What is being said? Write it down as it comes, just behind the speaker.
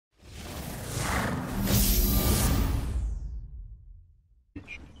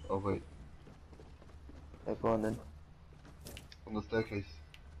Oh wait. Yeah, go on then. On the staircase.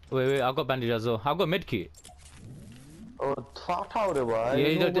 Wait, I've got bandage as well. I've got medkit. Oh, fuck out of boy.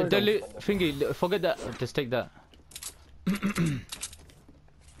 Yeah, the thingy, forget that. Just take that.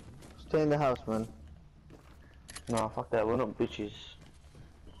 Stay in the house, man. Nah, fuck that. We're not bitches.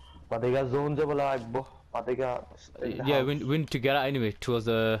 But they got zones of alive, but they got. Yeah, we need to get out anyway towards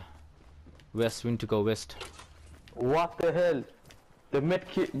the west. We need to go west. What the hell? The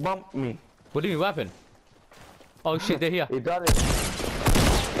medkit bumped me. What do you mean, weapon? Oh shit, they're here. He done it.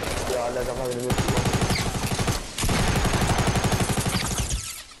 Yeah, I'll let them have the medkit.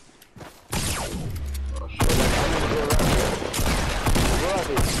 Oh shit. Where are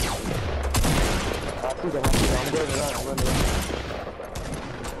they? I see them.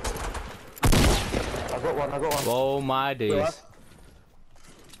 I'm going around. I got one. Oh my days.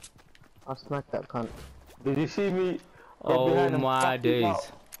 I smacked that cunt. Did you see me? Oh my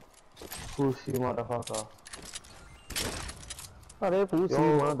days. Pussy motherfucker. Are pussy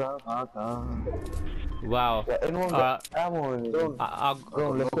motherfucker. Wow. Yeah, anyone got ammo in it? I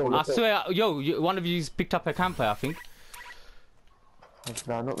Let's go. swear, one of you picked up a camper, I think.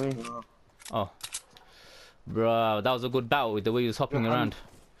 Nah, not me. Oh. Bro, that was a good battle with the way he was hopping around.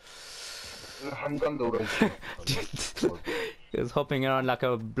 He was hopping around like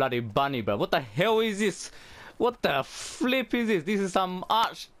a bloody bunny, bro. What the hell is this? What the flip is this? This is some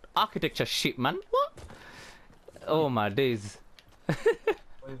architecture shit, man. What? Oh my days.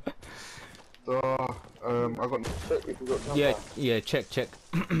 So, I got. Yeah, check.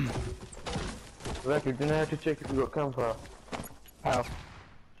 Rick, you didn't have to check if you got camphor. How?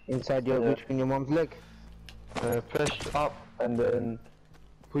 Inside your between your mom's leg. Press up and then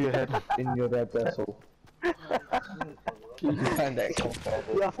put your head in your red vessel. You find that camphor.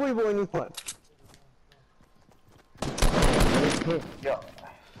 Yeah, I thought you were in one. Yeah.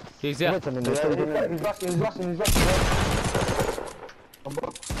 He's here. He's rushing. There's two.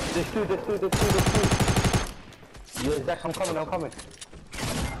 Yeah, Zach, I'm coming.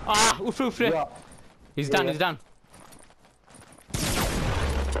 Ah, oof. Yeah. He's down.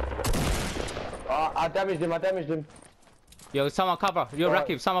 I damaged him. Yo, someone cover. Yo,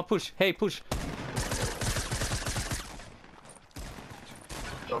 Rakib, someone push. Hey, push.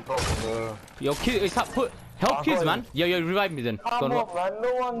 Jump off the. Yo, help kids, man. Yo, revive me then. Come on, man.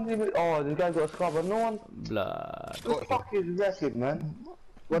 No one's even. Oh, this guy got a scar, but no one. Blood. What the fuck is Rakib, man?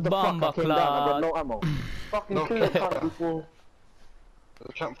 What the Bomba fuck? I came down, I got no ammo. Fucking kill the cunt before. There's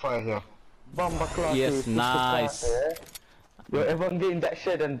a campfire here. Bomba class. Yes, nice. Yo, everyone get in that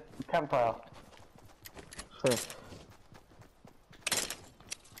shed and campfire. Sure.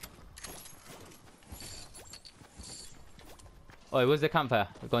 Oh, where's the campfire?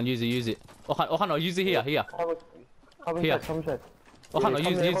 Go and use it. Oh, no, use it here. Here. Come inside. Oh, no,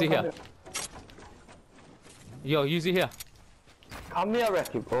 use it here. Yo, use it here. Come here,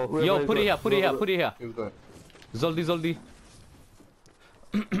 Rakib. Oh, Yo, put it here. Who's that? Zoldi.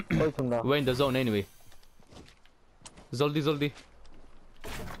 We're in the zone anyway. Zoldi.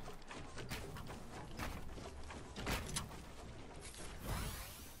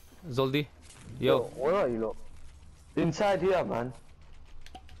 Yo. Where are you, look? Inside here, man.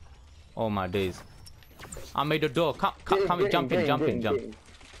 Oh my days. I made a door. Come, jump in. I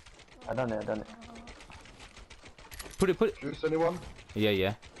done it. Put it. Juice anyone?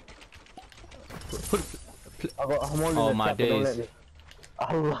 Yeah. Oh my days.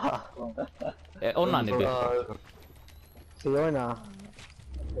 Allah. Online a bit. Siona.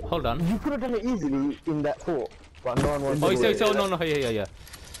 Hold on. You could have done it easily in that fort, but no one wants Oh, to do it. no. Yeah.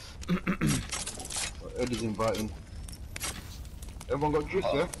 Eddie's inviting. Everyone got juice,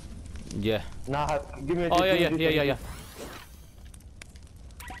 yeah? Yeah. Nah, give me a Oh, juice, yeah.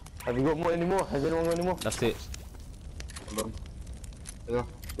 Have you got more anymore? Has anyone got any more? That's it. Hold on. Yeah.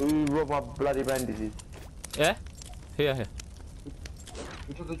 Who brought my bloody bandages? Yeah? Here.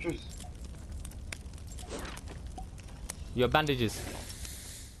 Who took the juice? Your bandages.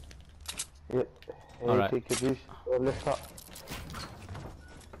 Yeah. Hey, Alright. take your juice. Lift up.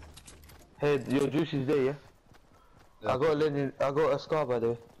 Hey, your juice is there, yeah? I got a scar by the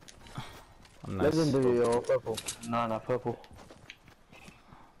way. Nice. Legendary or purple? Nah, purple.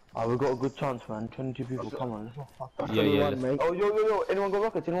 Oh, we got a good chance, man. 22 people, come on. Yeah. Oh, yo, anyone got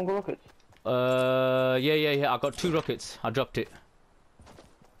rockets? Yeah. I got 2 rockets. I dropped it.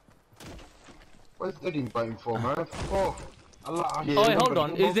 Where's Eddie inviting for, man? Oh, Allah. Oh, wait, hold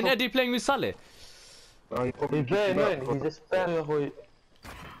on. Isn't Eddie playing with Saleh? He's very annoying. He's just spamming.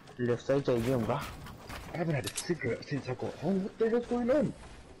 Let's say game, bro. I haven't had a cigarette since I got home. What the hell's going on?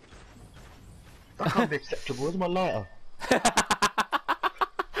 That can't be acceptable. Where's my lighter?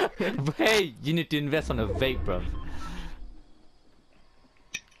 Hey, you need to invest on a vape, bruv.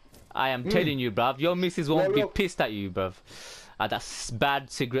 I am telling you, bruv. Your missus won't be pissed at you, bruv. That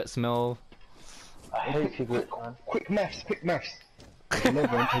bad cigarette smell. I hate cigarettes, man. Quick maths, quick maths. 11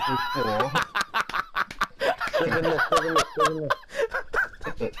 equals 4. 7 left.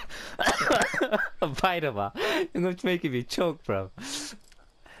 Bite of her. You're going to make me choke, bruv. There's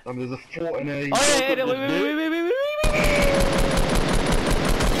a 4 and a... Oh, yeah, wait.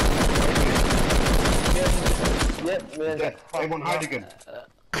 Yep, Everyone hide again.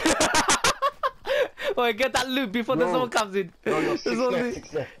 Oh, get that loot before the someone comes in. No, you're 6 left,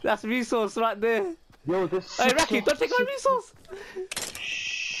 6 left. That's resource right there. Yo, this. Hey, Raki, don't take my resource.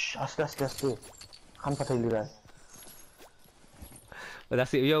 Shh, that's it. Can't tell you guys. Oh,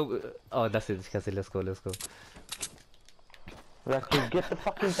 that's it, yo. Oh, that's it. Let's go. Raki, get the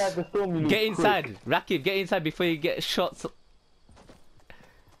fuck inside the storm, you Get lose inside, quick. Raki. Get inside before you get shots.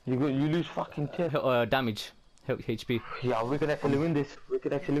 You lose fucking 10. Damage. HP. Yeah, we can actually win this.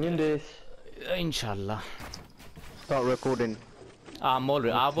 Inshallah. Start recording. I've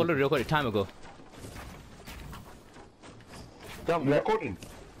already recorded time ago. Jump, You recording?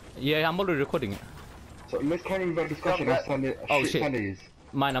 Yeah, I'm already recording it. So let's carry on with our discussion on Sunday. Oh, shit. Sunday is.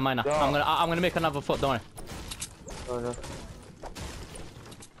 Minor. Yeah. I'm gonna make another foot. Don't worry. Oh, no.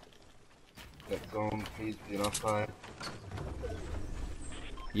 Let's go on, please, be on our side.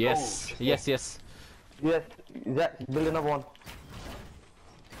 Yes. Oh, Yes. Yes, Zach, build another one.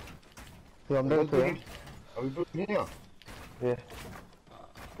 Yeah, I'm done for you. Are we building here?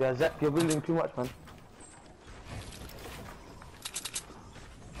 Yeah, Zach, you're building too much, man.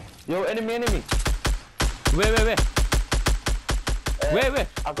 Yo, enemy. Wait. Where?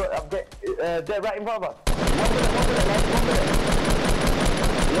 I've got, they're right in front of us. 1 minute, guys, 1 minute.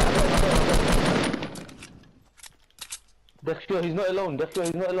 Yeah, I got it. Dexter, he's not alone. I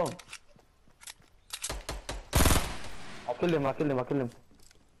kill him.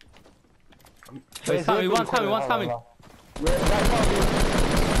 Wait, one's coming. Yeah, right now, dude.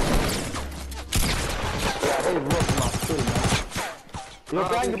 Yeah, they robbed my kill, man. You're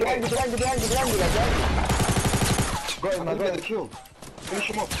behind you, like that. Got him, I I got got the him. kill. Finish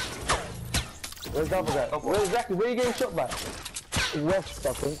him off. Where's the other guy? Where's Zach? Where are you getting shot by? West,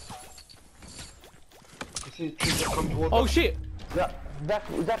 I think. You see trees that come towards Oh us. shit! Zach,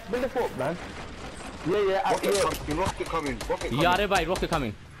 build the fort, man. Yeah, Rocket coming. Yeah, right. Rocket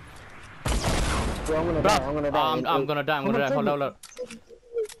coming. So I'm gonna die. I'm gonna die. Hold on.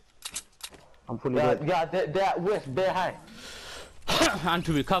 I'm fully dead. Yeah, they're at west, they're high. And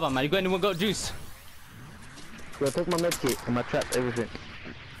to recover, man. You got anyone got juice? Yo, take my medkit and my traps, everything.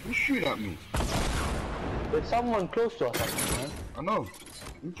 You shoot at me. There's someone close to us, actually, man. I know.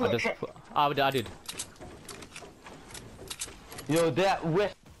 You put a trap. I did. Yo, they're at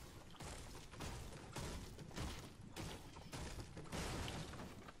west.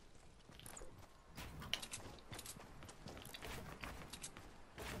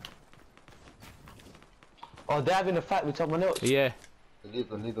 Oh, they're having a fight with someone else. Yeah. Leave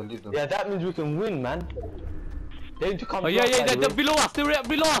them. Yeah, that means we can win, man. They need to come. Oh yeah. They're below us. They're right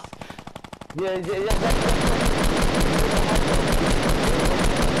below us. Yeah.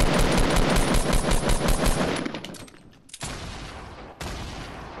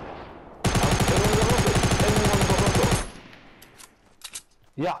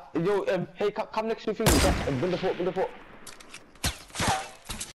 Yeah, yo, hey, come next to me, build the fort.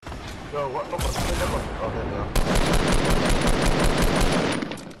 Yo, what? Okay, now.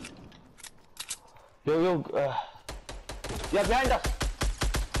 Yo, yeah, behind us.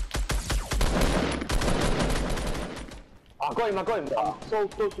 I got him. I'm so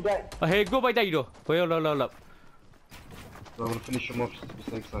close to die. Oh, hey, go by that, though. Wait, hold up. I'm gonna finish him off just to be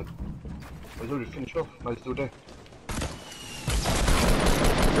safe side. He's already finished off. No, he's still there.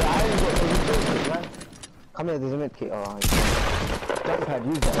 Yeah, I ain't got no resources, man. Come here, there's a medkit. Oh, jump pad,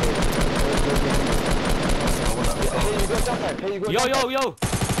 use that. Here you go, jump pad. Yo.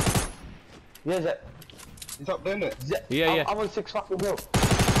 Where's that? He's up there, innit? Yeah. I'm on 6 fucking hill.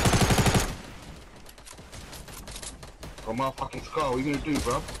 Got my fucking scar. What are you gonna do,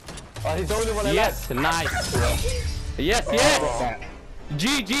 bro? Oh, he's the only one alive. Yes, nice. Yes.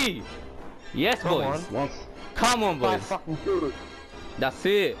 GG. Yes, boys. Once. Come on, 5 boys. fucking kills. That's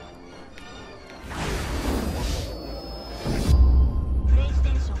it.